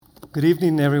Good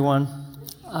evening, everyone.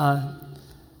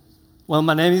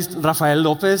 My name is Rafael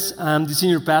Lopez. I'm the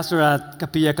senior pastor at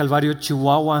Capilla Calvario,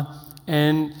 Chihuahua,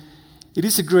 and it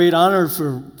is a great honor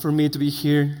for me to be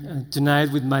here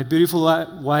tonight with my beautiful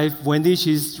wife, Wendy.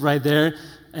 She's right there,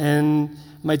 and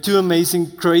my two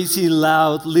amazing, crazy,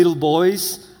 loud little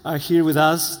boys are here with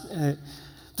us.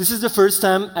 This is the first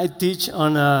time I teach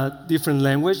on a different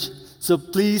language, so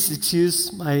please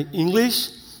excuse my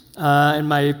English and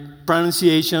my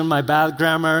pronunciation, my bad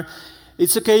grammar.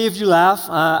 It's okay if you laugh.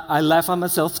 I laugh at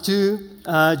myself too.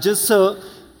 Just so,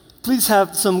 please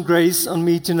have some grace on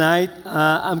me tonight.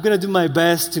 I'm going to do my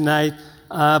best tonight,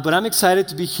 but I'm excited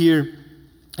to be here.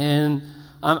 And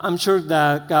I'm sure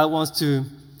that God wants to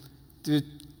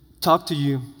talk to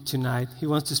you tonight. He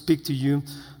wants to speak to you.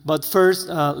 But first,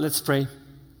 let's pray.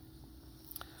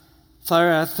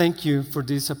 Father, I thank you for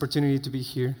this opportunity to be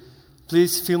here.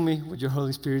 Please fill me with your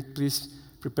Holy Spirit. Please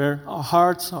prepare our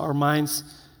hearts, our minds,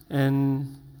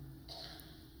 and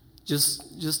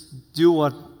just do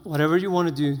whatever you want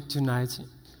to do tonight.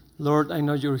 Lord, I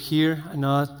know you're here. I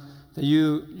know that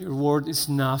your word is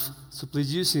enough. So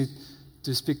please use it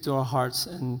to speak to our hearts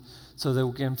and so that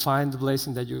we can find the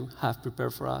blessing that you have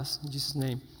prepared for us. In Jesus'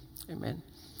 name, amen.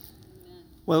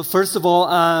 Well, first of all,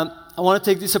 I want to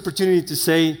take this opportunity to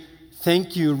say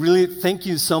thank you. Really, thank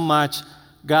you so much.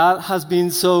 God has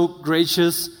been so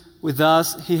gracious with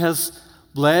us. He has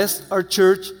blessed our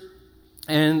church,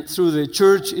 and through the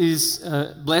church is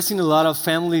blessing a lot of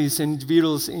families and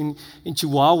individuals in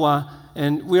Chihuahua.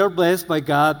 And we are blessed by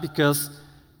God because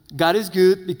God is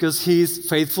good, because He is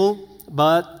faithful.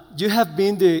 But you have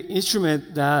been the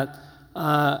instrument that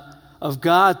of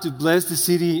God to bless the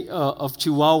city of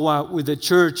Chihuahua with a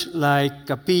church like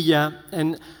Capilla.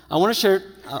 And I want to share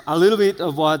a little bit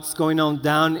of what's going on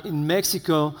down in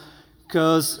Mexico,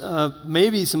 because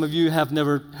maybe some of you have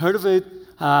never heard of it,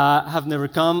 have never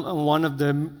come on one of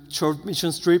the short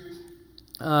mission trip.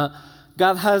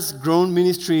 God has grown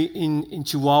ministry in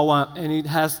Chihuahua, and it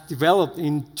has developed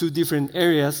in two different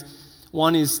areas.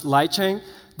 One is Lightshine,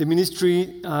 the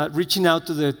ministry reaching out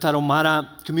to the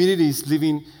Tarahumara communities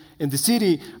living in the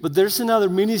city. But there's another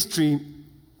ministry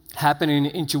happening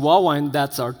in Chihuahua, and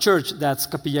that's our church. That's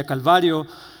Capilla Calvario.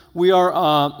 We are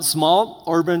a small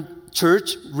urban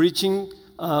church reaching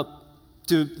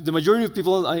to the majority of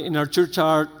people in our church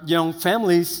are young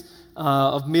families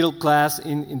of middle class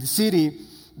in the city.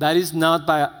 That is not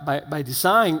by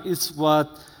design. It's what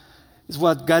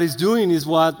God is doing. Is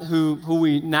who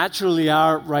we naturally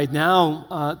are right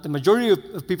now. The majority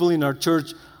of people in our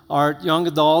church are young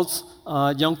adults,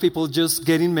 young people just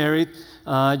getting married,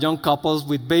 young couples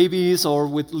with babies or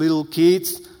with little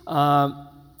kids.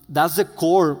 That's the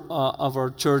core of our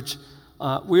church.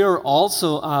 We are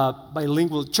also a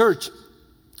bilingual church,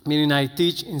 meaning I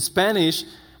teach in Spanish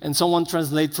and someone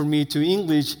translates for me to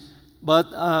English. But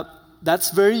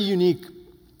that's very unique.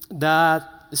 That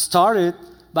started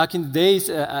back in the days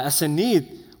as a need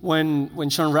when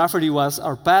Sean Rafferty was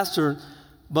our pastor.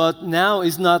 But now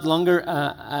it's not longer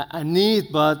a need,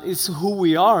 but it's who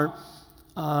we are.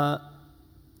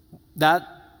 That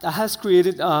has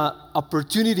created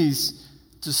opportunities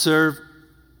to serve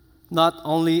not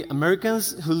only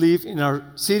Americans who live in our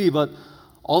city, but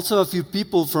also a few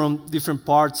people from different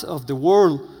parts of the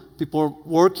world. People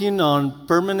working on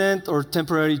permanent or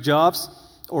temporary jobs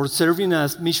or serving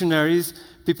as missionaries,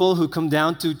 people who come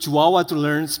down to Chihuahua to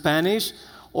learn Spanish,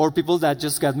 or people that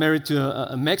just got married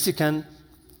to a Mexican.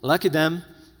 Lucky them.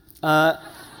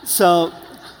 So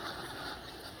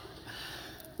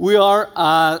we are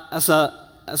as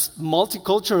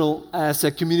multicultural as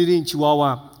a community in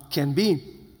Chihuahua can be.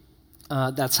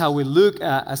 That's how we look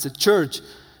as a church.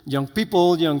 Young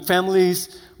people, young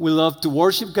families, we love to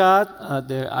worship God.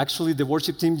 The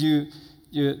worship team,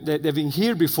 they've been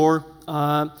here before.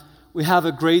 We have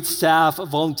a great staff of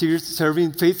volunteers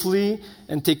serving faithfully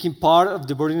and taking part of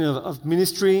the burden of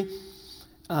ministry.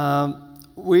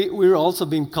 We're also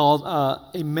being called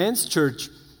a men's church.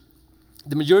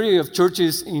 The majority of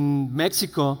churches in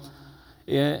Mexico,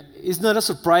 it's not a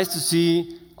surprise to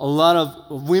see a lot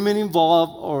of women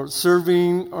involved or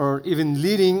serving or even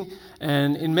leading.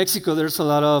 And in Mexico, there's a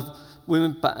lot of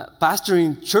women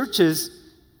pastoring churches.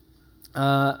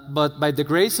 But by the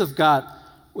grace of God,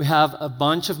 we have a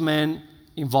bunch of men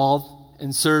involved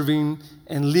in serving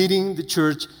and leading the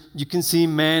church. You can see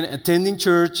men attending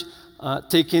church,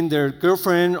 taking their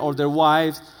girlfriend or their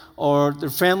wives or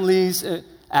their families,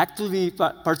 actively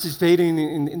participating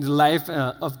in the life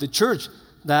of the church.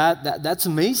 That's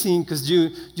amazing, because you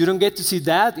don't get to see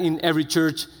that in every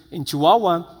church in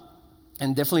Chihuahua.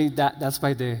 And definitely that's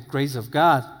by the grace of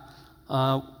God.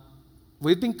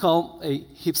 we've been called a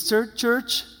hipster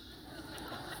church.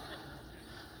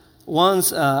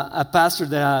 Once, a pastor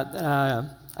that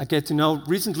I get to know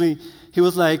recently, he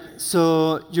was like,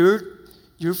 "So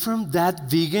you're from that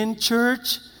vegan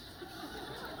church?"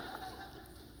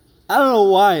 I don't know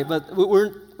why, but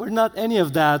we're not any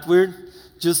of that. We're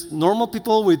just normal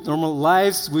people with normal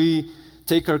lives. We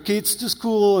take our kids to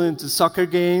school and to soccer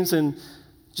games, and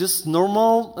just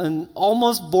normal and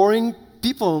almost boring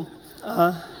people.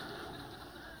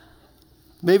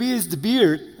 Maybe it's the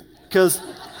beard, because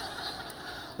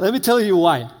let me tell you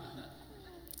why.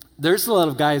 There's a lot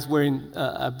of guys wearing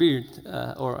a beard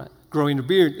or growing a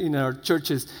beard in our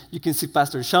churches. You can see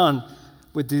Pastor Sean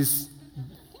with this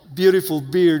beautiful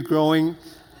beard growing.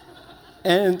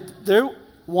 And there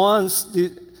once,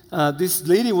 this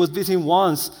lady was visiting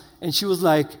once, and she was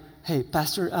like, "Hey,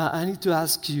 Pastor, I need to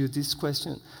ask you this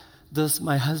question. Does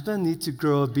my husband need to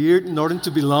grow a beard in order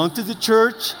to belong to the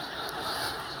church?"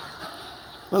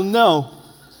 Well, no.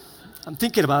 I'm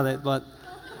thinking about it, but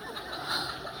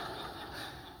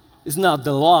it's not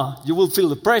the law. You will feel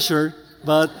the pressure,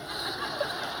 but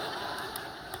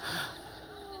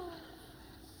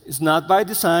it's not by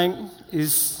design.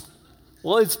 It's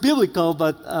biblical,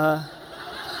 but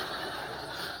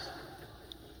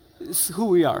it's who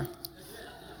we are.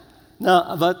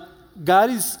 Now, but God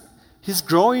He's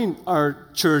growing our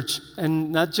church,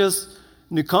 and not just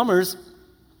newcomers,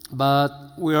 but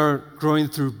we are growing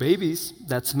through babies.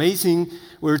 That's amazing.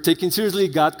 We're taking seriously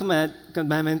God's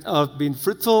commandment of being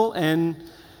fruitful and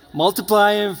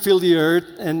multiply and fill the earth.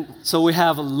 And so we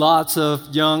have lots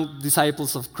of young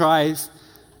disciples of Christ.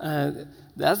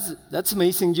 That's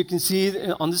amazing. You can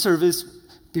see on the service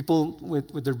people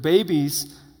with their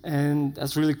babies, and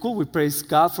that's really cool. We praise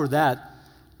God for that.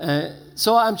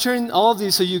 So I'm sharing all of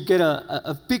this so you get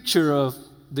a picture of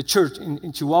the church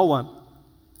in Chihuahua.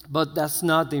 But that's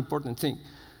not the important thing.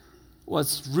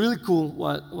 What's really cool,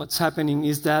 what's happening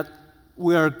is that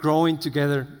we are growing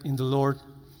together in the Lord.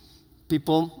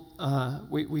 People,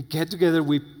 we get together,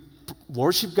 we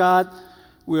worship God,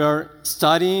 we are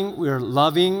studying, we are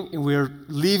loving, and we are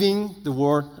living the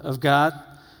Word of God.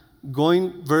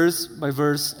 Going verse by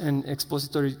verse and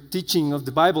expository teaching of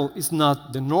the Bible is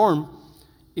not the norm.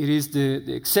 It is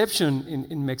the exception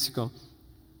in Mexico.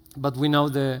 But we know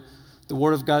the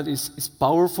Word of God is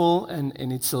powerful,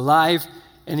 and it's alive,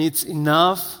 and it's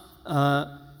enough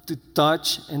to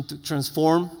touch and to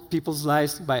transform people's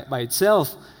lives by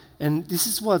itself. And this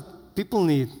is what people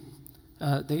need.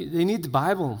 They need the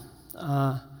Bible.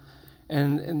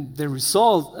 And the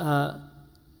result,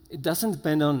 it doesn't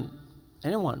depend on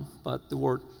anyone, but the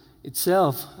Word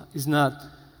itself is not,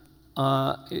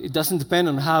 it doesn't depend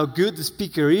on how good the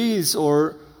speaker is,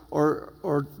 or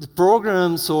the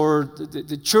programs, or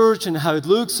the church and how it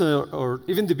looks, or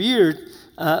even the beard,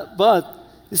 but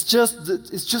it's just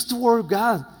the Word of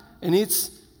God, and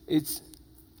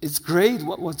it's great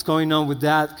what's going on with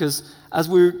that, because as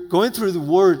we're going through the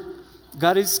Word,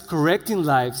 God is correcting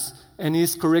lives, and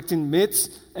He's correcting myths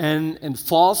and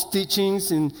false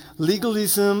teachings and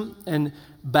legalism and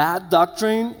bad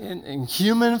doctrine and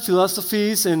human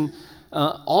philosophies and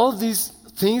all of these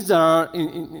things that are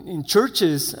in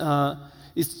churches.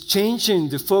 It's changing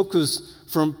the focus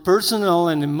from personal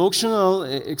and emotional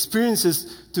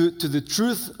experiences to the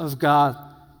truth of God,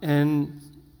 and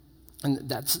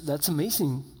that's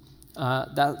amazing.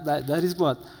 That is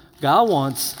what God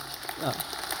wants.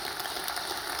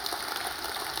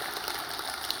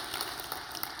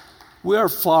 We are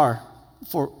far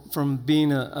from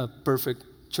being a perfect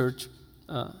church.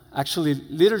 Actually,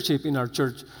 leadership in our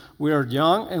church, we are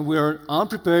young and we are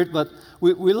unprepared, but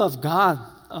we love God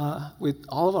with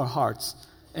all of our hearts.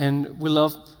 And we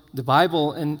love the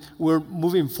Bible, and we're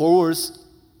moving forwards,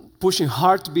 pushing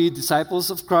hard to be disciples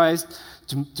of Christ,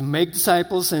 to make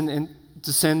disciples and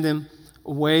to send them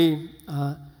away.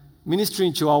 Ministry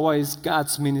in Chihuahua is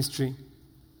God's ministry.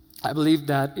 I believe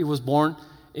that it was born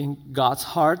in God's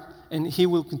heart, and He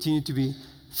will continue to be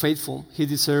faithful. He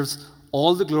deserves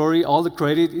all the glory, all the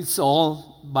credit. It's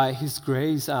all by His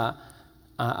grace.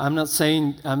 I'm not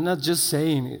just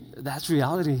saying it. That's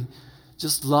reality.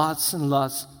 Just lots and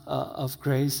lots of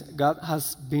grace. God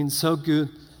has been so good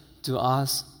to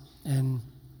us. And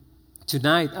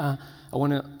tonight, I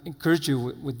want to encourage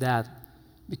you with that,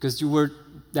 because you were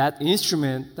that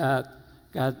instrument that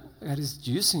God is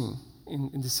using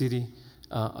in the city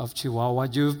of Chihuahua.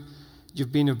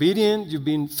 You've been obedient. You've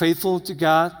been faithful to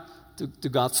God, to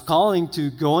God's calling to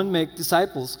go and make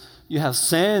disciples. You have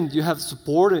sent, you have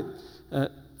supported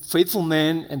faithful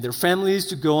men and their families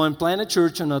to go and plant a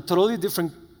church in a totally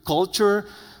different culture,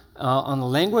 on a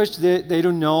language they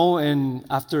don't know. And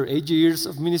after 8 years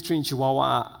of ministry in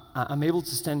Chihuahua, I'm able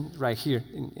to stand right here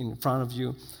in front of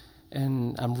you.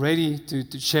 And I'm ready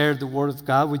to share the Word of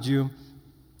God with you.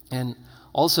 And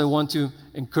also I want to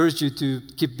encourage you to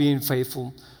keep being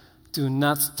faithful, to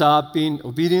not stop being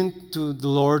obedient to the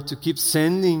Lord, to keep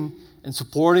sending and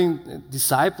supporting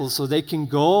disciples so they can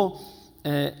go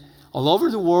all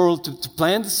over the world to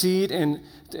plant the seed and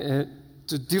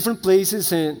to different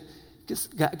places. And because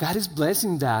God is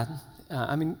blessing that.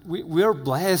 We are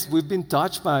blessed. We've been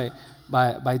touched by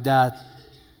that.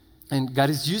 And God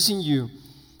is using you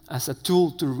as a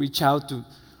tool to reach out to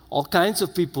all kinds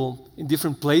of people in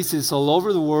different places all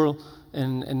over the world.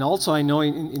 And also I know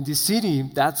in this city,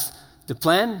 that's the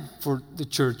plan for the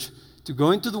church, to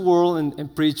go into the world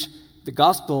and preach the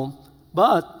gospel.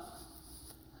 But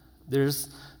there's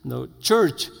no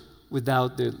church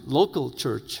without the local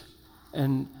church.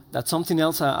 And that's something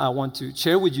else I want to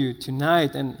share with you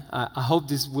tonight. And I hope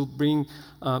this will bring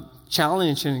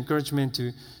challenge and encouragement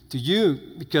to you,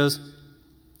 because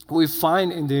we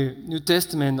find in the New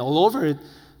Testament all over it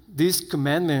this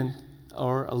commandment,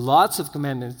 or lots of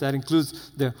commandments that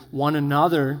includes the one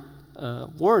another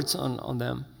words on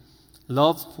them.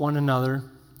 Love one another,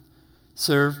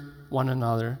 serve one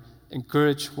another,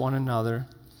 encourage one another,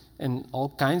 and all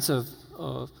kinds of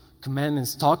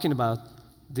commandments talking about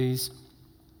these.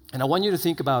 And I want you to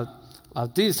think about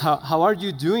this. How are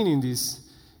you doing in this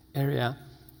area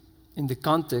in the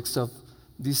context of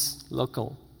this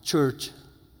local church?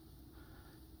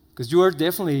 Because you are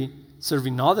definitely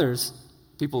serving others,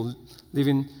 people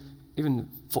living even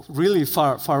really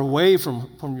far away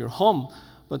from your home.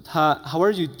 But how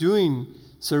are you doing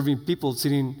serving people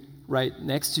sitting right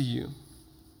next to you?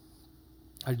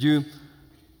 Are you,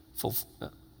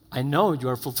 I know you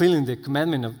are fulfilling the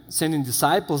commandment of sending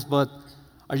disciples, but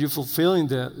are you fulfilling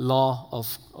the law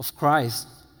of Christ?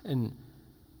 And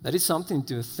that is something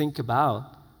to think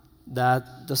about.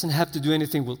 That doesn't have to do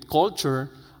anything with culture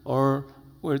or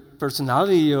with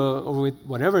personality or with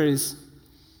whatever it is.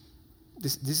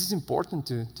 This is important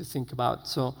to think about.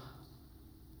 So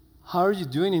how are you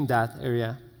doing in that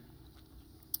area?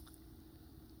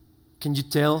 Can you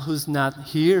tell who's not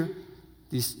here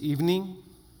this evening?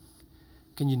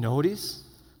 Can you notice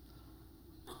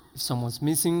if someone's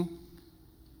missing?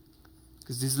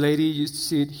 Because this lady used to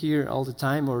sit here all the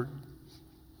time, or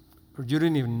you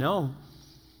didn't even know.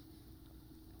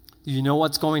 Do you know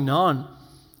what's going on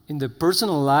in the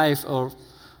personal life of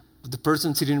the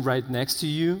person sitting right next to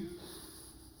you?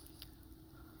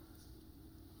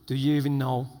 Do you even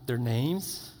know their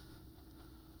names?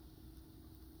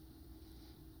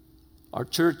 Our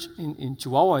church in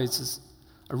Chihuahua is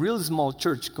a really small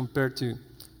church compared to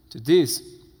this.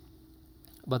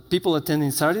 But people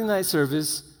attending Saturday night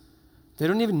service, they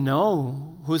don't even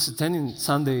know who's attending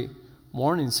Sunday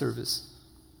morning service.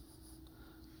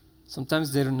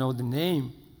 Sometimes they don't know the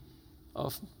name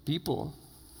of people.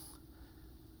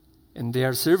 And they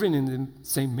are serving in the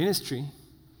same ministry.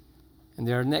 And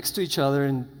they are next to each other,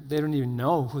 and they don't even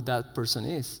know who that person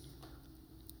is.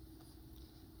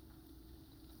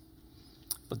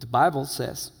 But the Bible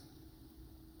says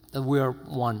that we are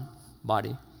one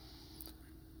body,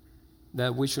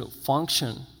 that we should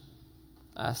function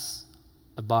as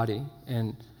a body,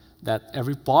 and that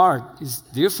every part is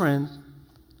different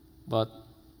but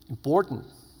important.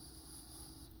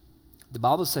 The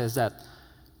Bible says that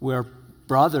we are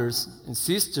brothers and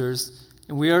sisters,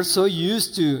 and we are so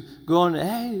used to going,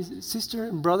 hey, sister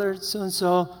and brother,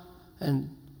 so-and-so, and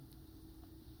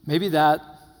maybe that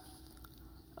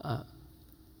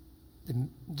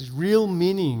the real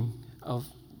meaning of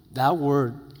that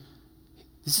word,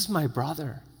 this is my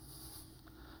brother.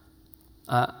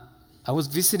 I was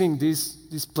visiting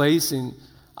this place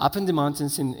up in the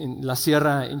mountains in La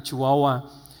Sierra in Chihuahua,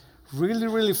 really,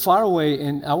 really far away,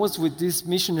 and I was with this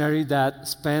missionary that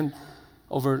spent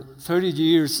over 30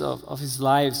 years of his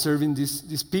life serving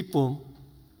these people.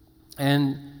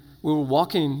 And we were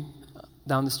walking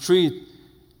down the street,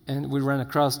 and we ran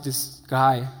across this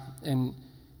guy, and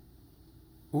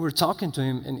we were talking to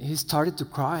him, and he started to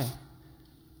cry.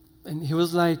 And he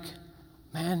was like,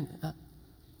 man,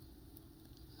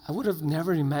 I would have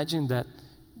never imagined that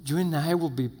you and I will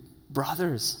be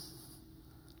brothers.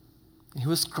 And he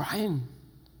was crying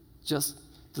just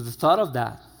to the thought of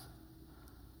that.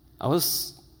 I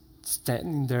was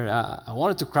standing there. I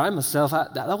wanted to cry myself.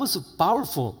 That was so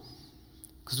powerful,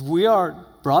 because we are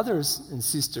brothers and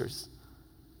sisters,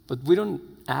 but we don't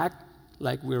act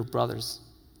like we're brothers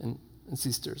and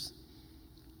sisters.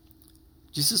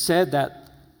 Jesus said that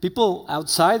people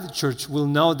outside the church will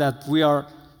know that we are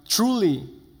truly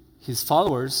His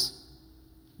followers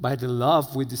by the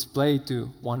love we display to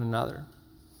one another.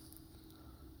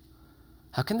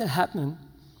 How can that happen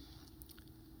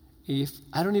if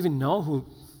I don't even know who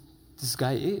this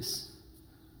guy is?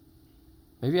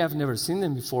 Maybe I've never seen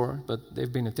them before, but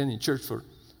they've been attending church for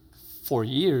 4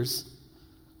 years.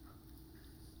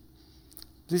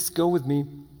 Please go with me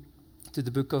to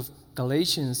the book of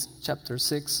Galatians, chapter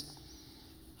 6.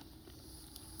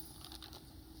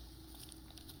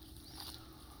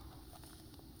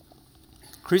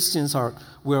 Christians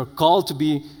we are called to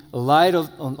be a light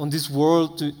on this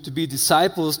world, to be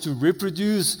disciples, to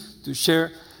reproduce, to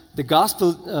share the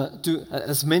gospel to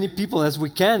as many people as we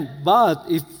can. But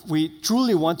if we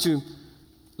truly want to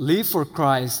live for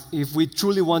Christ, if we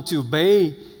truly want to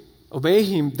obey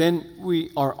Him, then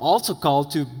we are also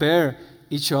called to bear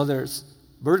each other's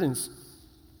burdens.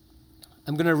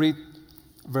 I'm going to read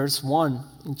verse 1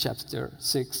 in chapter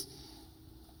 6.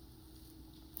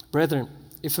 Brethren,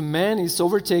 if a man is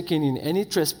overtaken in any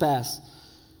trespass,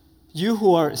 you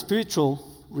who are spiritual,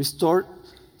 restore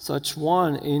such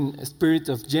one in a spirit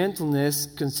of gentleness,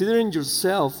 considering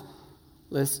yourself,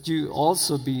 lest you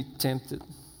also be tempted.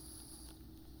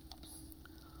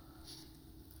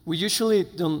 We usually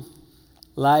don't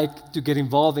like to get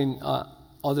involved in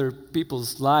other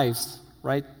people's lives,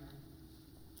 right?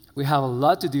 We have a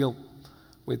lot to deal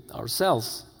with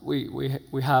ourselves. We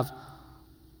have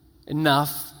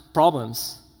enough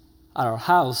problems at our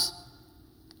house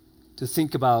to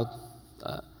think about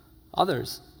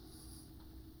others.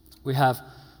 We have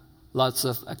lots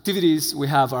of activities. We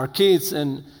have our kids,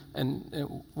 and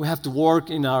we have to work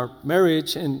in our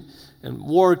marriage and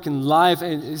work in life.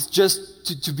 And it's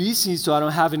just too busy, so I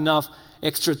don't have enough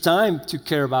extra time to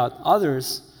care about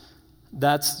others.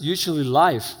 That's usually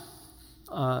life.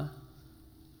 So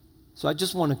I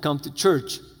just want to come to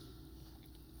church,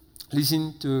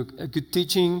 listen to a good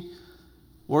teaching,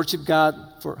 worship God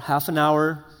for half an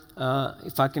hour.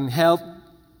 If I can help,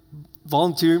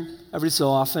 volunteer every so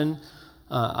often.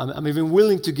 I'm even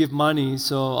willing to give money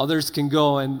so others can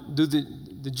go and do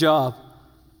the job.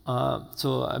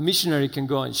 So a missionary can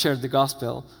go and share the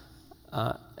gospel,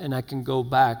 and I can go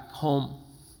back home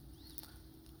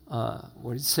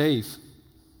where it's safe.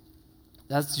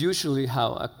 That's usually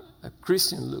how a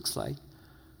Christian looks like.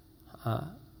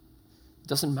 It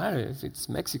doesn't matter if it's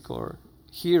Mexico or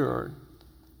here or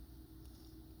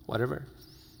whatever.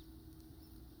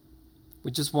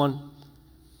 We just want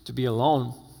to be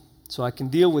alone so I can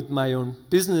deal with my own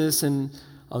business, and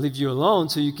I'll leave you alone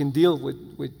so you can deal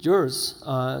with yours.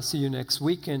 See you next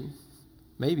weekend,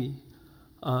 maybe.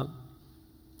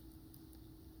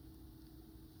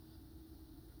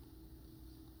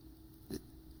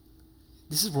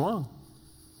 This is wrong.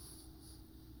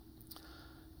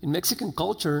 In Mexican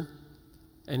culture,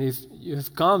 and if you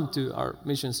have come to our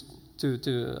missions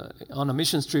on a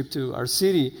mission trip to our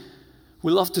city,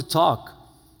 we love to talk.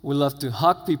 We love to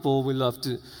hug people. We love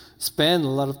to spend a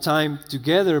lot of time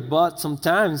together. But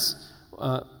sometimes,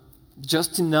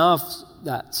 just enough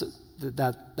that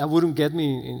wouldn't get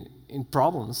me in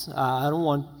problems. I don't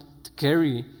want to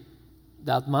carry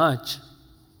that much.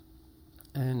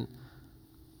 And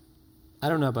I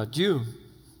don't know about you.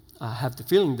 I have the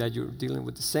feeling that you're dealing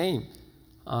with the same.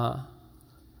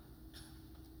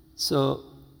 So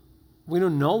we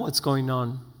don't know what's going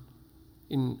on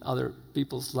in other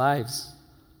people's lives.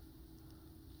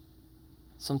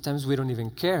 Sometimes we don't even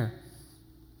care.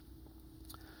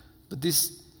 But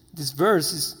this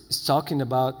verse is talking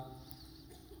about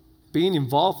being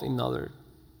involved in other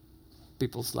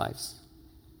people's lives.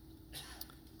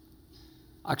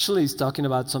 Actually, it's talking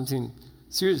about something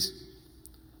serious.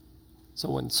 So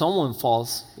when someone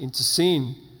falls into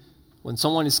sin, when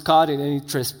someone is caught in any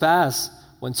trespass,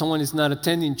 when someone is not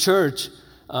attending church,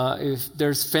 if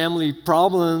there's family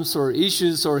problems or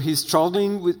issues, or he's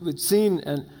struggling with sin,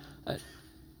 and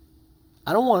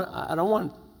I don't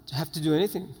want to have to do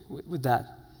anything with that.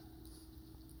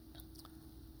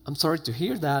 I'm sorry to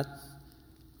hear that.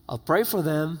 I'll pray for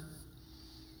them.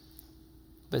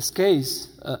 Best case.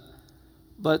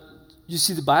 But you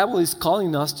see, the Bible is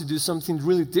calling us to do something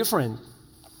really different.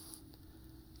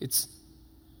 It's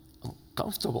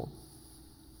uncomfortable.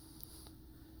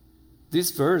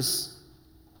 This verse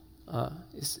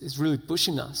is really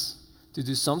pushing us to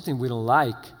do something we don't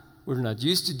like, we're not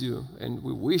used to do, and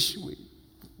we wish we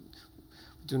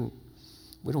don't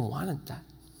want that.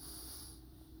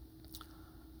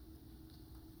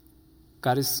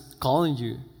 God is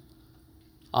calling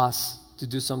us to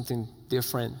do something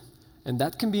different. And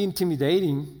that can be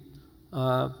intimidating.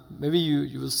 Maybe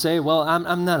you will say, well,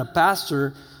 I'm not a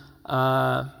pastor.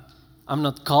 I'm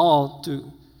not called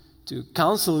to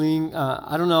counseling.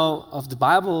 I don't know of the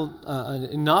Bible,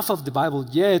 enough of the Bible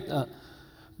yet,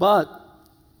 but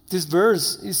this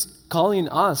verse is calling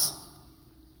us,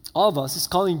 all of us, is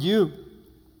calling you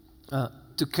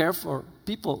to care for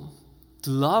people, to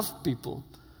love people,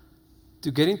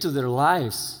 to get into their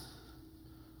lives.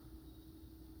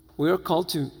 We are called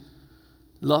to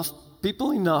love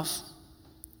people enough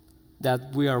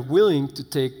that we are willing to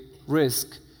take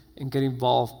risk and get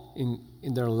involved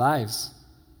in their lives.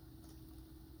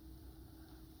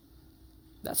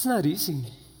 That's not easy.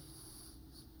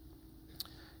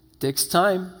 It takes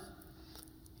time,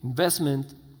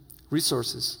 investment,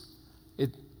 resources.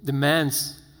 It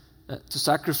demands to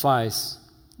sacrifice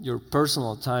your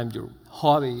personal time, your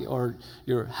hobby, or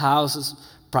your house's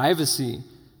privacy.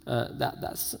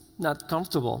 That's not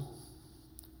comfortable.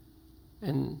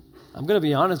 And I'm going to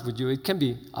be honest with you, it can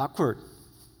be awkward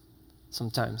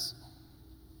sometimes,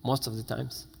 most of the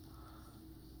times.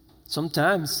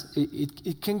 Sometimes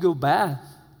it can go bad,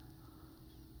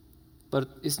 but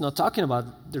it's not talking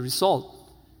about the result.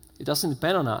 It doesn't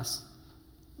depend on us.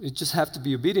 We just have to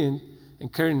be obedient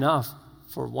and care enough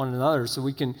for one another so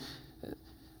we can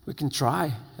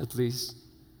try at least.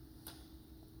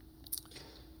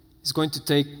 It's going to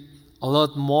take a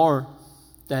lot more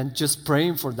than just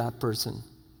praying for that person.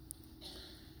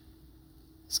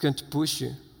 It's going to push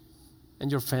you and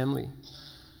your family.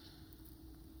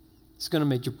 It's going to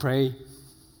make you pray.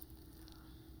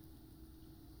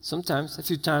 Sometimes, a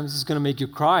few times, it's going to make you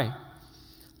cry.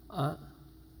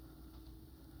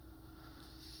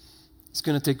 It's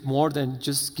going to take more than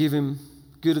just give him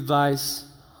good advice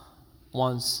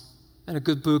once and a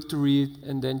good book to read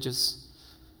and then just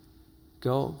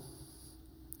go.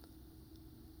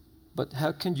 But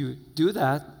how can you do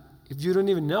that if you don't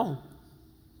even know?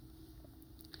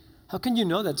 How can you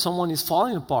know that someone is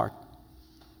falling apart?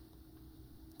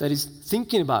 That is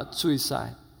thinking about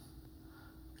suicide?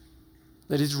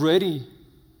 That is ready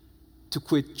to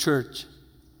quit church?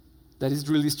 That is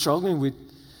really struggling with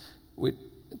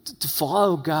to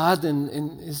follow God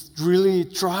and is really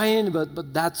trying,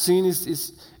 but that sin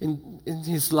is in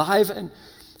his life? And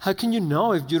how can you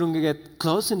know if you don't get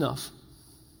close enough?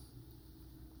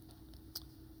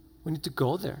 We need to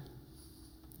go there.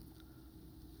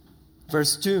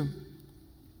 Verse 2.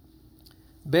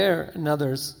 Bear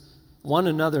one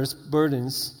another's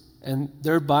burdens and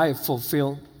thereby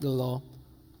fulfill the law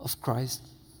of Christ.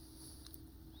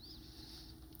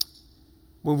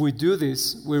 When we do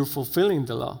this, we're fulfilling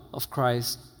the law of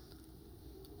Christ.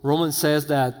 Romans says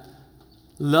that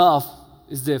love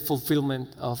is the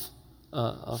fulfillment of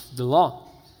the law.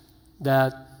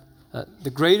 That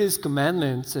the greatest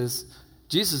commandment, says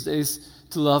Jesus, is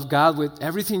to love God with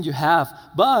everything you have.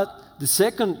 But the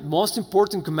second most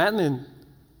important commandment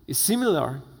is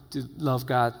similar to love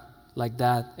God like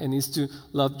that, and is to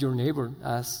love your neighbor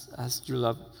as you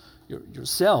love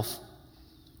yourself.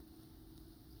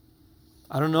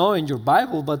 I don't know in your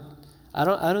Bible, but I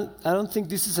don't think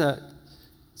this is a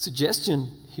suggestion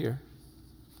here.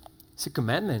 It's a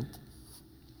commandment.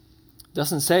 It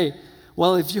doesn't say,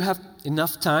 well, if you have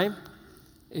enough time,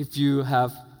 if you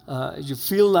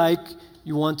feel like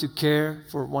you want to care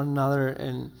for one another,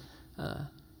 and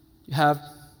you have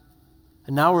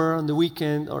an hour on the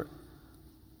weekend, or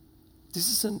this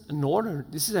is an order.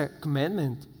 This is a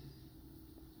commandment.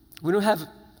 We don't have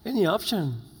any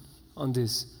option on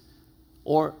this,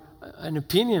 or an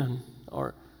opinion,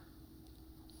 or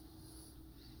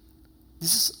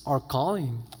this is our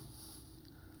calling.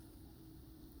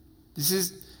 This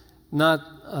is not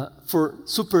for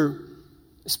super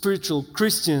spiritual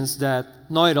Christians that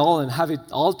know it all and have it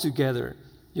all together.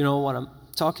 You know what I'm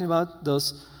talking about?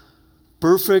 Those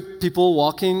perfect people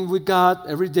walking with God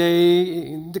every day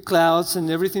in the clouds and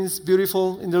everything's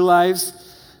beautiful in their lives.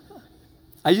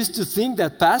 I used to think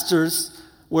that pastors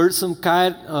were some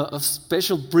kind of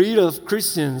special breed of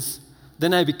Christians.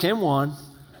 Then I became one.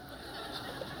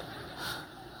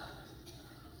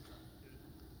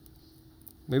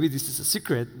 Maybe this is a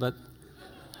secret, but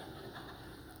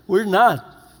we're not.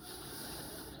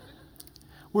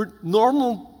 We're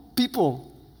normal people.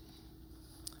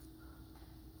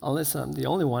 Unless I'm the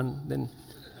only one, then.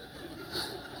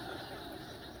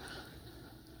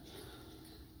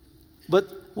 But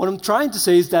what I'm trying to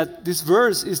say is that this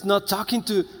verse is not talking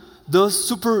to those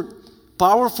super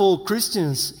powerful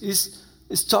Christians.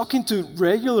 It's talking to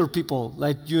regular people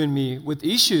like you and me with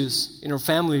issues in our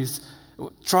families,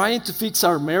 trying to fix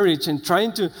our marriage and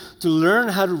trying to learn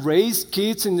how to raise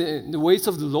kids in the ways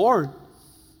of the Lord.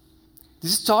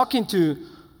 This is talking to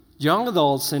young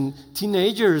adults and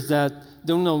teenagers that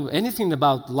don't know anything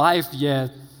about life yet.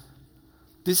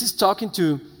 This is talking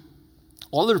to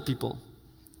older people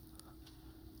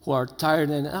who are tired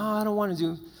and, I don't want to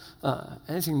do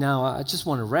anything now. I just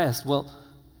want to rest. Well,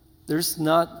 there's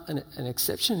not an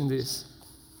exception in this.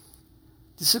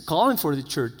 This is a calling for the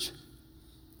church.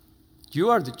 You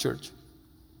are the church.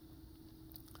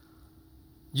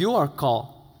 You are called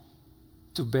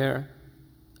to bear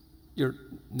your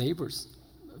neighbor's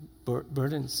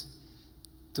burdens,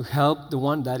 to help the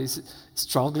one that is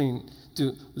struggling,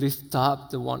 to lift up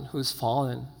the one who's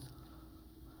fallen.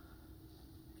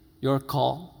 You're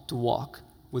called to walk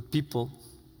with people.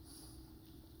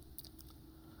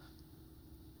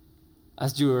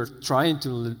 As you are trying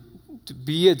to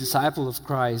be a disciple of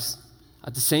Christ,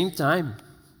 at the same time,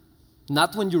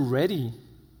 not when you're ready.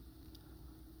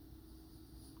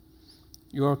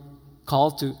 You're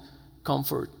called to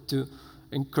comfort, to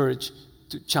encourage,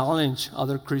 to challenge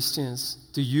other Christians,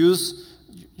 to use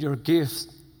your gifts,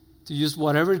 to use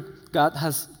whatever God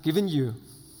has given you.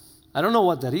 I don't know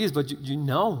what that is, but you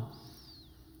know.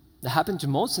 That happened to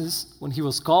Moses when he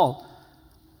was called.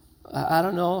 I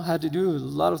don't know how to do a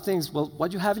lot of things. Well,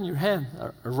 what you have in your hand,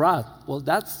 a rod. Well,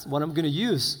 that's what I'm going to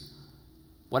use.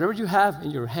 Whatever you have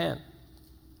in your hand,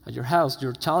 at your house,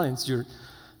 your talents, your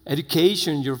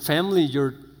education, your family,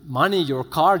 your money, your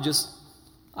car, just,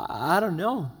 I don't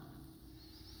know.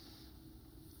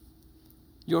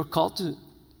 You're called to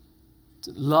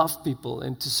love people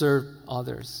and to serve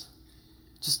others.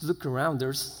 Just look around.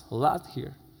 There's a lot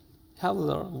here. You have a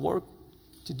lot of work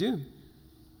to do.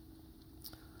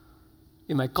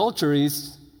 In my culture,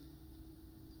 it's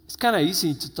kind of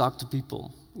easy to talk to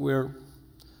people. We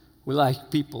like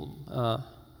people.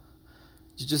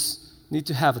 You just need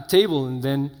to have a table, and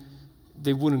then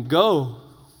they wouldn't go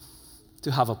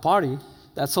to have a party.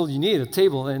 That's all you need, a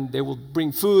table, and they will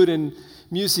bring food and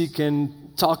music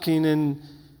and talking, and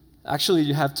actually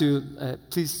you have to,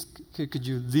 please, could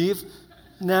you leave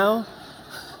now?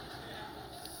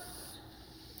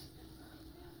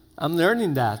 I'm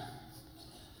learning that.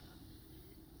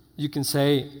 You can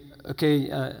say,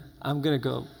 okay, I'm going to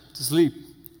go to sleep.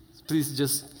 Please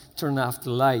just turn off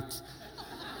the light.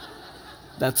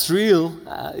 That's real.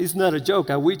 It's not a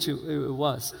joke. I wish it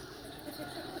was.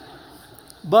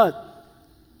 But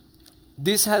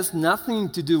this has nothing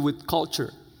to do with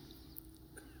culture.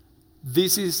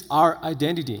 This is our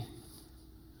identity.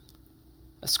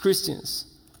 As Christians,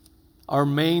 our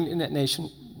main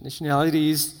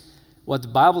nationality is what the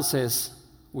Bible says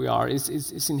we are.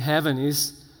 It's in heaven.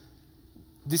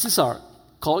 This is our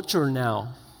culture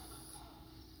now.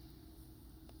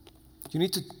 You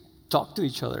need to talk to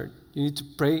each other. You need to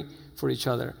pray for each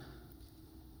other.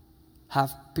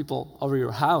 Have people over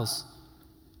your house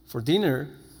for dinner.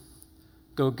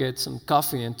 Go get some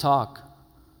coffee and talk.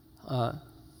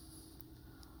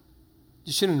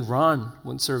 You shouldn't run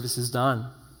when service is done.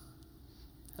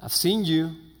 I've seen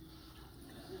you.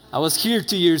 I was here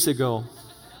 2 years ago.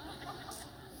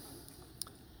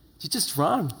 You just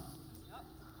run.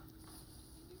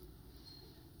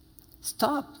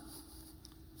 Stop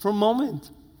for a moment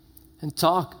and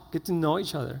talk. Get to know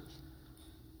each other.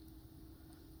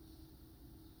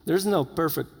 There's no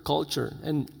perfect culture,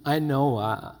 and I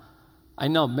know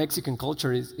Mexican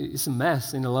culture is a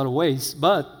mess in a lot of ways,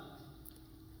 but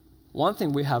one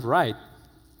thing we have right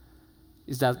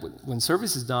is that when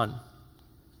service is done,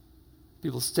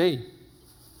 people stay,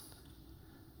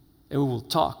 and we will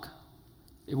talk,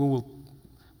 and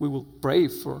we will pray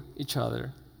for each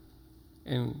other,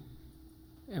 and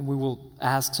we will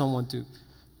ask someone to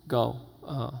go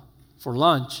for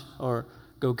lunch or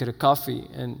go get a coffee.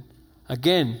 And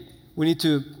again, we need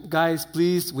to, guys,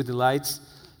 please, with the lights,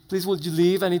 please would you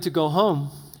leave? I need to go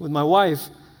home with my wife,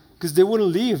 because they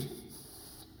wouldn't leave.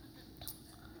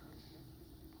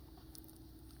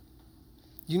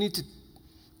 You need to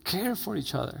care for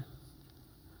each other.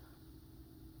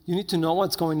 You need to know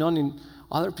what's going on in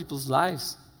other people's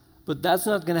lives. But that's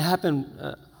not going to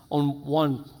happen on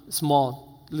one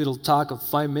small little talk of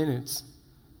 5 minutes.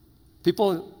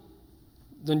 People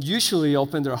don't usually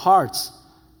open their hearts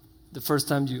the first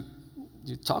time you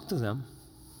talk to them.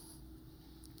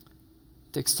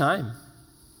 It takes time.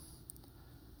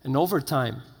 And over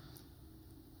time,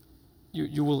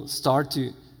 you will start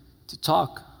to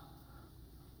talk,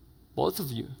 both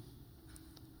of you.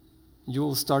 You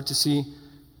will start to see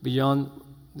beyond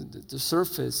the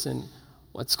surface and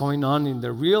what's going on in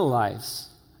their real lives,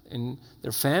 in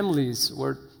their families,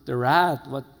 where they're at,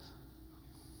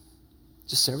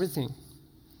 just everything.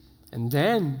 And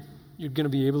then you're going to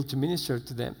be able to minister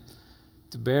to them,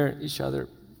 to bear each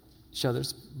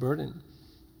other's burden.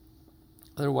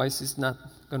 Otherwise, it's not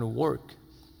going to work.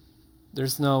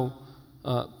 There's no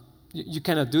You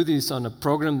cannot do this on a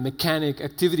program mechanic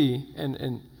activity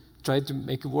and try to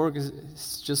make it work.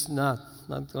 It's just not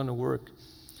going to work.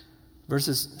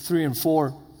 Verses 3 and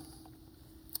 4.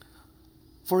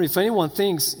 For if anyone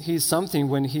thinks he is something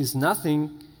when he is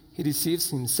nothing, he deceives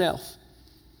himself.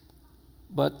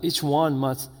 But each one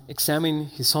must examine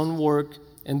his own work,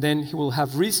 and then he will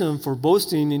have reason for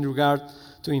boasting in regard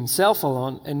to himself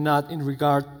alone and not in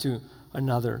regard to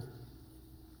another.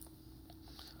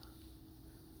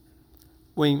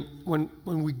 When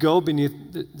we go beneath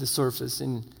the surface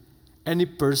in any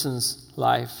person's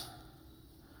life,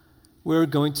 we're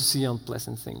going to see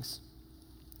unpleasant things.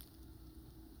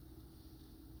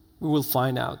 We will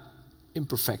find out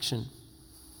imperfection,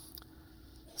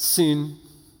 sin,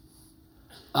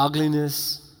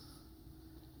 ugliness,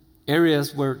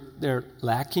 areas where they're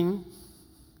lacking.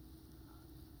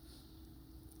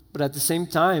 But at the same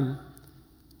time,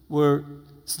 we're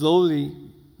slowly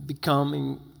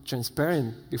becoming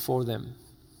transparent before them.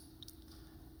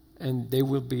 And they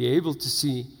will be able to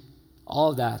see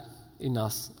all that in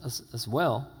us as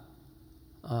well.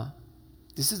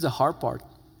 This is the hard part.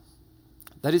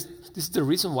 This is the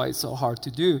reason why it's so hard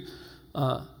to do.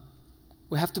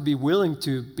 We have to be willing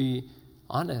to be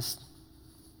honest,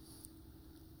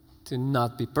 to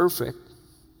not be perfect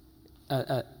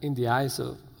in the eyes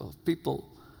of people.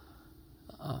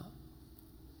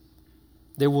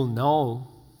 They will know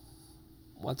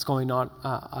what's going on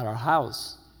at our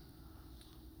house,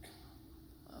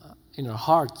 in our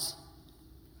hearts.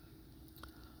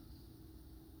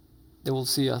 They will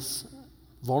see us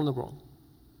vulnerable,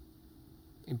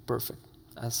 imperfect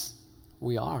as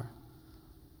we are,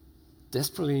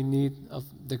 desperately in need of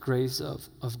the grace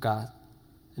of God.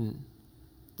 And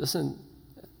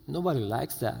nobody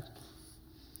likes that.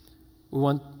 We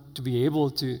want to be able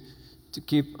to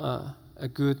keep a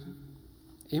good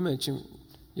image,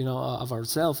 of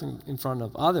ourselves in front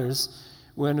of others.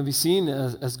 We want to be seen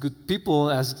as good people,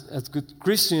 as good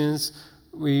Christians.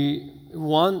 We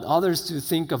want others to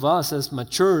think of us as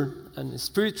mature and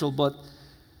spiritual, but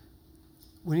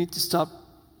we need to stop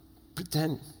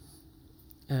pretending.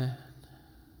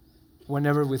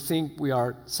 Whenever we think we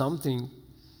are something,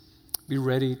 be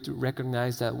ready to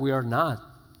recognize that we are not.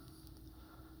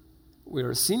 We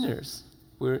are sinners.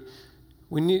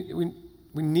 We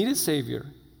need a Savior.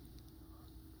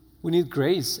 We need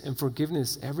grace and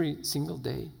forgiveness every single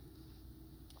day.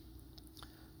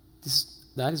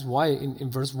 That is why in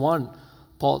verse 1,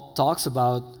 Paul talks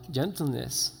about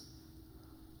gentleness.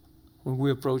 When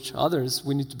we approach others,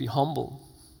 we need to be humble.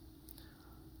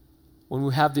 When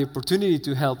we have the opportunity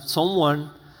to help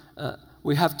someone,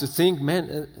 we have to think,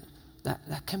 man,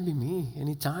 that can be me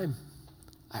anytime.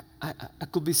 I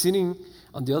could be sitting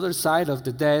on the other side of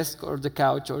the desk or the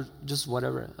couch or just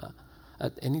whatever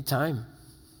at any time.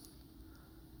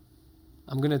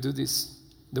 I'm going to do this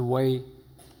the way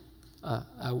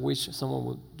I wish someone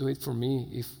would do it for me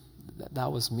if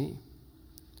that was me.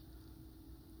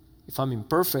 If I'm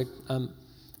imperfect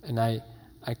and I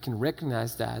can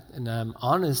recognize that and I'm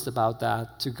honest about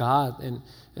that to God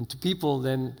and to people,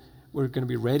 then we're going to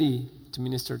be ready to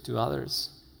minister to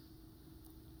others.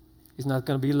 It's not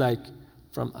going to be like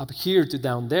from up here to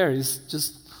down there. It's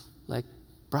just like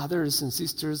brothers and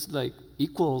sisters, like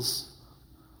equals.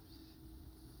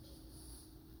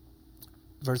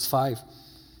 Verse 5.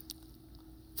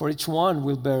 For each one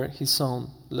will bear his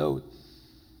own load.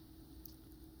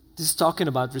 This is talking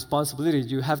about responsibility.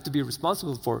 You have to be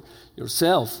responsible for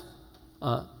yourself.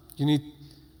 You need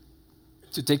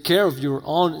to take care of your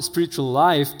own spiritual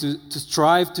life, to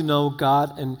strive to know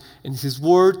God and His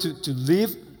Word, to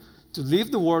live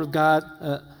the Word of God.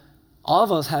 All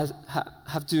of us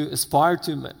have to aspire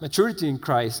to maturity in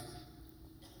Christ.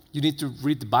 You need to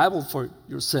read the Bible for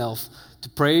yourself, to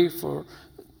pray for.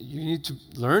 You need to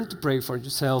learn to pray for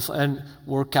yourself and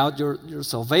work out your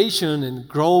salvation and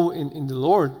grow in the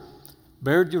Lord.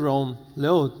 Bear your own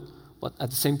load, but at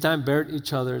the same time bear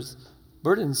each other's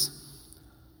burdens.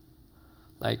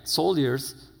 Like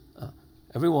soldiers,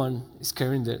 everyone is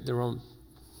carrying their own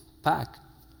pack,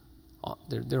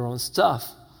 their own stuff.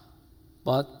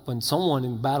 But when someone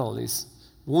in battle is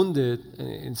wounded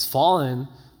and is fallen,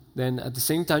 then at the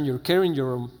same time you're carrying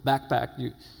your own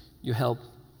backpack, you help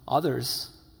others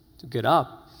to get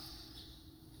up.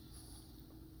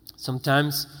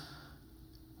 Sometimes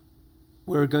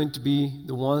we're going to be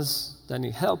the ones that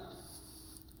need help.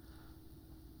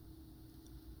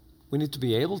 We need to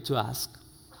be able to ask.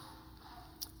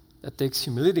 That takes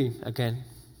humility again.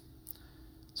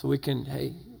 So we can,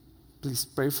 hey, please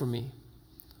pray for me.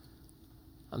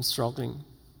 I'm struggling.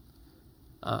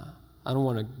 I don't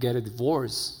want to get a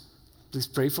divorce. Please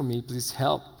pray for me. Please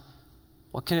help.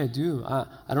 What can I do? I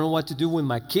don't know what to do with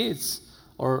my kids,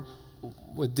 or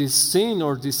with this sin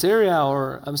or this area,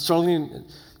 or I'm struggling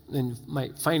in my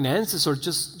finances, or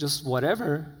just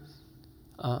whatever.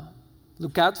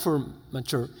 Look out for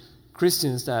mature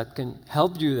Christians that can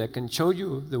help you, that can show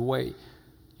you the way.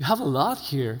 You have a lot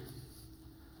here.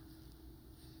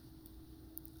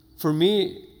 For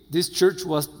me, this church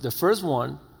was the first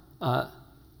one that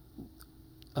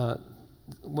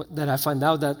I find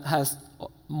out that has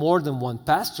more than one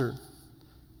pastor.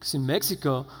 Because in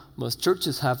Mexico, most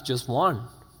churches have just one,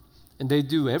 and they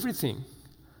do everything.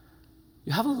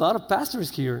 You have a lot of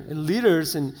pastors here, and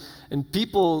leaders, and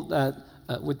people that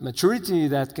with maturity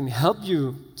that can help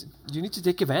you. You need to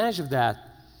take advantage of that.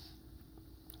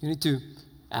 You need to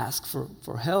ask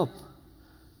for help.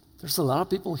 There's a lot of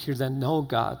people here that know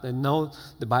God, that know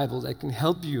the Bible, that can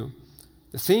help you.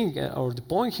 The thing, or the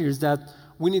point here, is that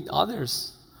we need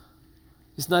others.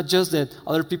 It's not just that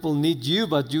other people need you,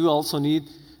 but you also need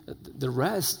the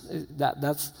rest.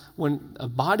 That's when a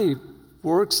body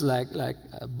works like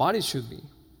a body should be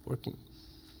working.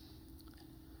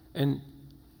 And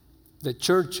this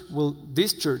church will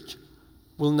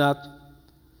not,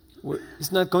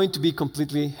 it's not going to be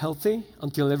completely healthy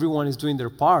until everyone is doing their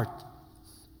part.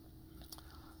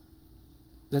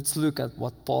 Let's look at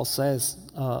what Paul says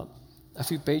a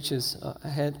few pages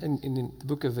ahead in the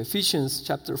book of Ephesians,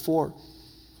 chapter 4,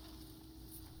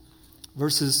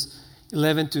 verses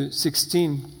 11 to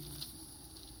 16.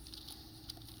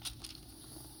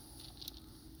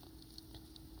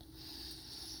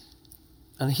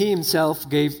 And he himself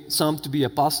gave some to be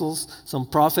apostles, some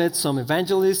prophets, some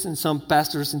evangelists, and some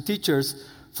pastors and teachers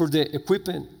for the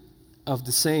equipment of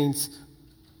the saints,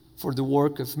 for the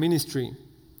work of ministry,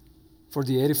 for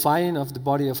the edifying of the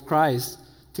body of Christ,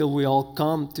 till we all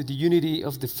come to the unity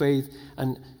of the faith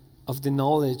and of the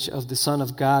knowledge of the Son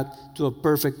of God, to a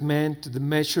perfect man, to the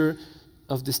measure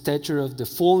of the stature of the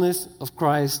fullness of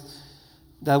Christ,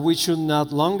 that we should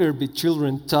not longer be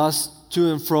children tossed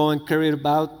to and fro and carried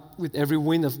about with every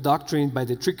wind of doctrine by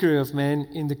the trickery of men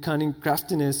in the cunning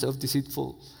craftiness of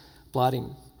deceitful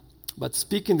plotting. But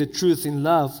speaking the truth in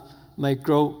love might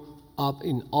grow up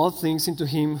in all things into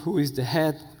him who is the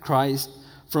head, Christ,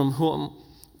 from whom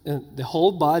the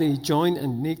whole body joined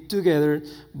and knit together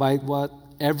by what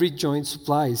every joint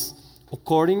supplies,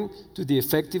 according to the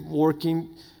effective working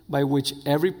by which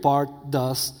every part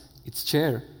does its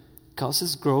share,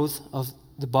 causes growth of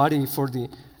the body for the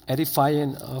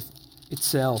edifying of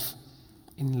itself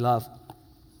in love.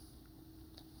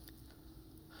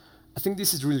 I think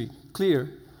this is really clear.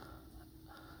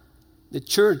 The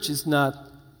church is not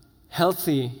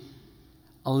healthy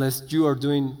unless you are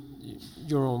doing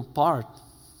your own part.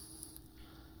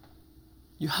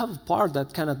 You have a part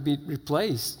that cannot be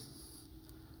replaced.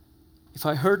 If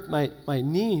I hurt my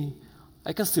knee,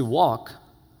 I can still walk,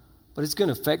 but it's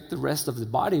going to affect the rest of the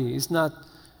body. It's not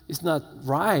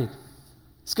right.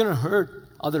 It's going to hurt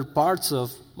other parts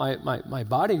of my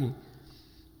body.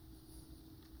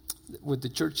 With the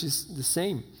church is the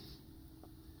same.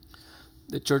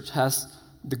 The church has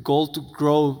the goal to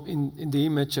grow in the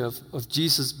image of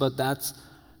Jesus, but that's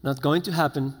not going to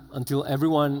happen until every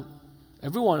one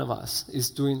of us is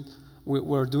doing,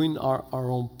 we're doing our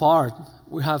own part.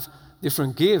 We have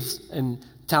different gifts and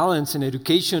talents and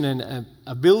education and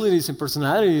abilities and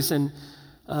personalities, and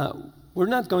we're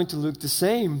not going to look the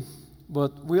same,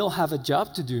 but we all have a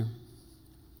job to do.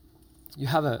 You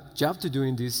have a job to do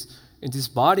in this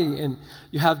body, and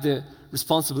you have the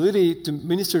responsibility to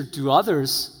minister to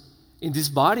others in this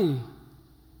body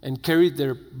and carry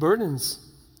their burdens.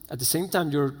 At the same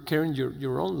time, you're carrying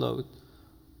your own load.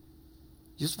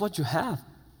 Just what you have.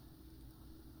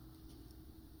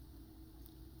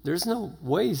 There's no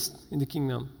waste in the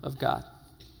kingdom of God.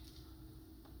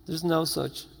 There's no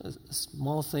such a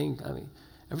small thing. I mean,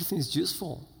 everything is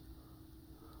useful.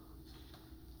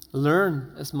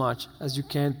 Learn as much as you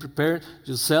can. Prepare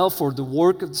yourself for the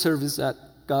work of the service that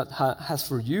God has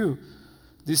for you.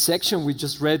 This section we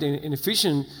just read in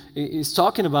Ephesians is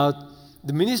talking about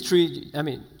the ministry. I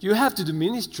mean, you have to do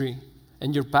ministry,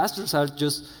 and your pastors are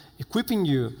just equipping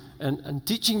you and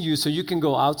teaching you so you can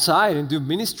go outside and do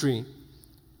ministry.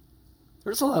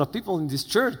 There's a lot of people in this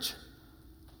church.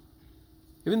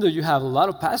 Even though you have a lot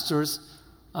of pastors,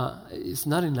 it's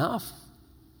not enough.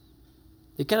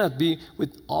 They cannot be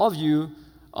with all of you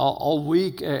all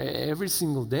week, every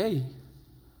single day.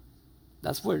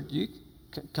 That's where you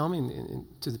come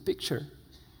into the picture.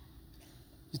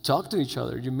 You talk to each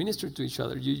other. You minister to each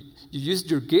other. You use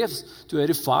your gifts to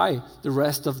edify the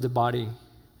rest of the body,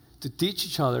 to teach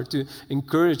each other, to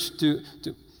encourage, to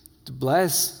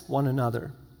bless one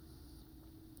another.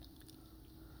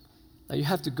 Now you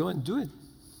have to go and do it.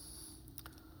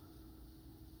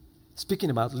 Speaking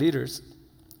about leaders,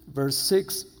 verse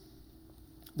 6,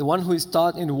 the one who is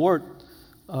taught in the word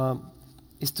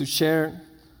is to share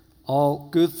all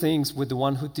good things with the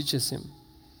one who teaches him.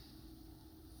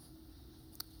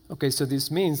 Okay, so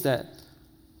this means that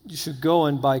you should go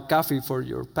and buy coffee for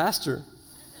your pastor.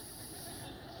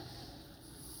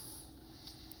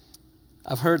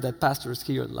 I've heard that pastors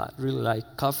here really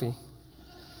like coffee.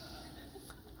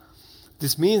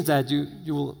 This means that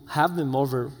you will have them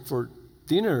over for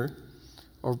dinner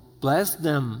or bless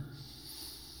them,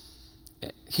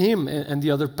 him and the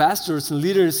other pastors and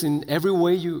leaders in every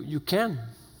way you can.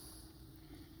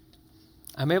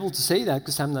 I'm able to say that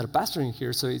because I'm not a pastor in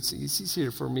here, so it's easier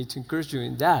for me to encourage you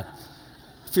in that.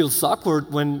 It feels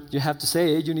awkward when you have to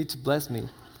say, hey, you need to bless me.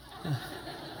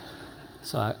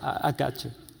 So I got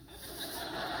you.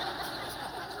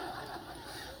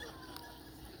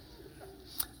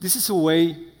 This is a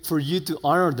way for you to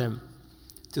honor them,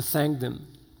 to thank them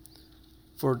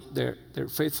for their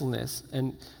faithfulness.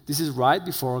 And this is right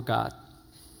before God.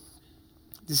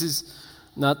 This is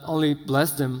not only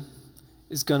bless them,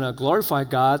 it's going to glorify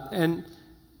God, and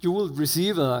you will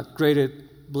receive a greater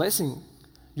blessing.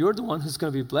 You're the one who's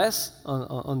going to be blessed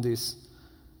on this,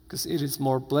 because it is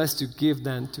more blessed to give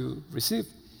than to receive.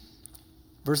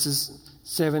 Verses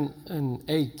 7 and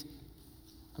 8.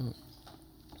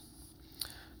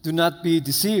 Do not be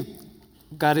deceived.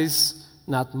 God is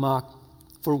not mocked.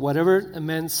 For whatever a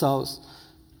man sows,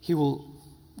 he will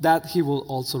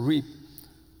also reap.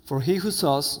 For he who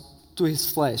sows to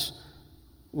his flesh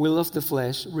will of the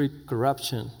flesh reap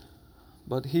corruption.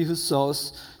 But he who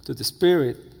sows to the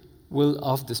Spirit will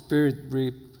of the Spirit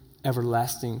reap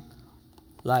everlasting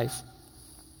life.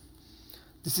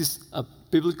 This is a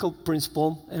biblical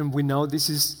principle, and we know this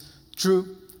is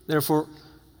true. Therefore,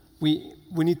 we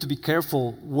need to be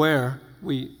careful where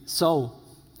we sow.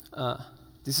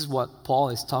 This is what Paul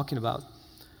is talking about.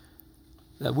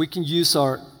 That we can use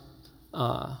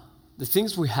the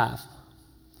things we have,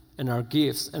 and our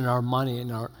gifts, and our money,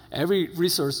 and our every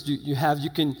resource you have,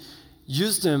 you can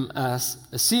use them as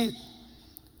a seed,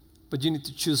 but you need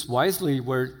to choose wisely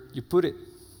where you put it.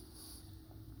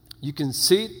 You can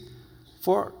seed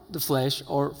for the flesh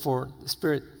or for the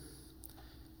Spirit.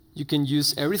 You can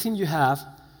use everything you have,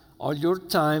 all your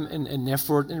time and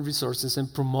effort and resources,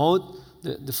 and promote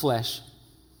the flesh.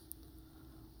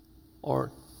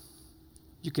 Or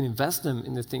you can invest them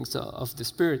in the things of the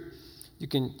Spirit. You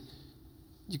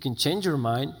can change your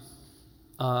mind.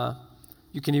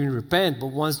 You can even repent,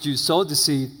 but once you sow the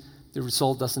seed, the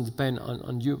result doesn't depend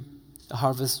on you. The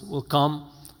harvest will come,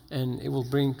 and it will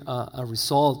bring a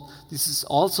result. This is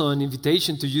also an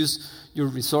invitation to use your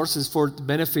resources for the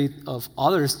benefit of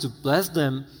others, to bless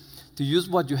them, to use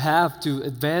what you have to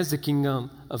advance the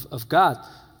kingdom of God,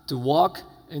 to walk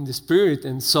in the Spirit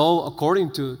and sow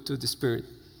according to the Spirit.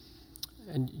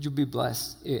 And you'll be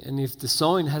blessed. And if the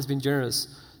sowing has been generous,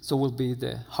 so will be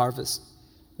the harvest.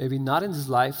 Maybe not in this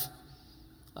life,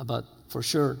 but for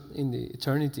sure in the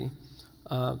eternity.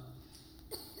 And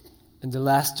the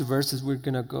last two verses we're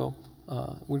going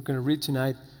to read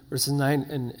tonight, verses 9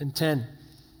 and 10.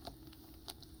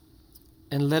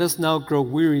 And let us now grow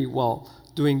weary while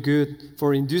doing good,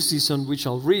 for in due season we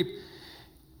shall reap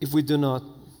if we do not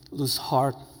lose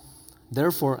heart.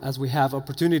 Therefore, as we have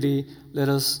opportunity, let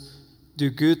us do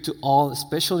good to all,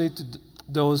 especially to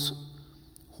those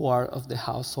who are of the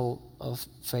household of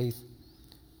faith.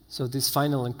 So this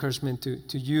final encouragement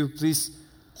to you, please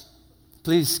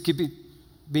keep it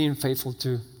being faithful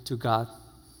to God.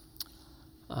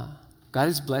 God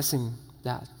is blessing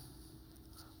that.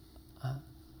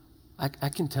 I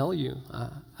can tell you,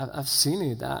 I've seen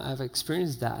it, I've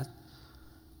experienced that.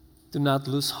 Do not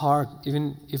lose heart,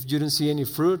 even if you don't see any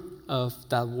fruit of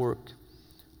that work.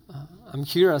 I'm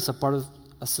here as a part of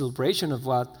a celebration of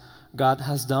what God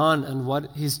has done and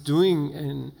what He's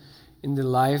doing in the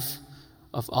life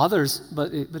of others,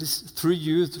 but it's through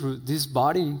you, through this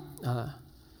body.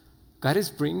 God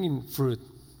is bringing fruit,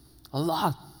 a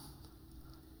lot.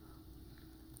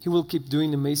 He will keep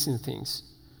doing amazing things.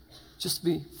 Just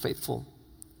be faithful.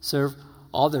 Serve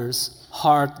others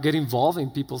hard. Get involved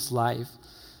in people's life.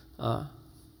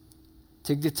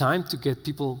 Take the time to get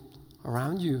people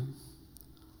around you.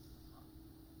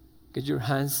 Get your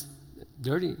hands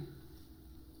dirty.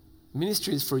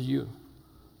 Ministry is for you.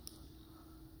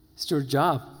 It's your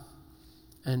job.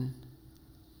 And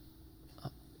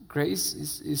grace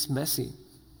is messy.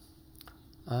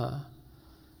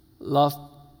 Love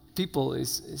people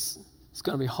is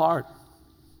going to be hard.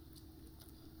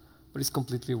 But it's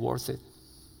completely worth it.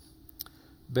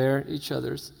 Bear each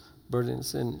other's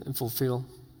burdens and fulfill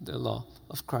the law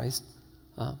of Christ.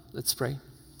 Let's pray.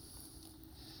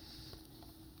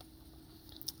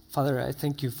 Father, I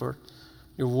thank you for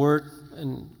your word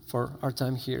and for our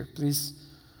time here. Please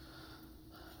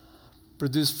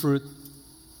produce fruit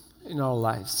in our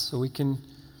lives so we can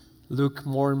look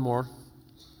more and more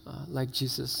like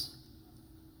Jesus.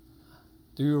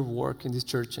 Do your work in this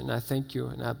church, and I thank you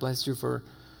and I bless you for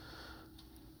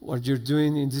what you're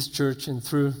doing in this church and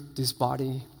through this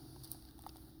body.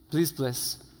 Please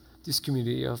bless this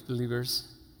community of believers.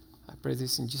 I pray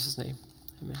this in Jesus' name.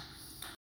 Amen.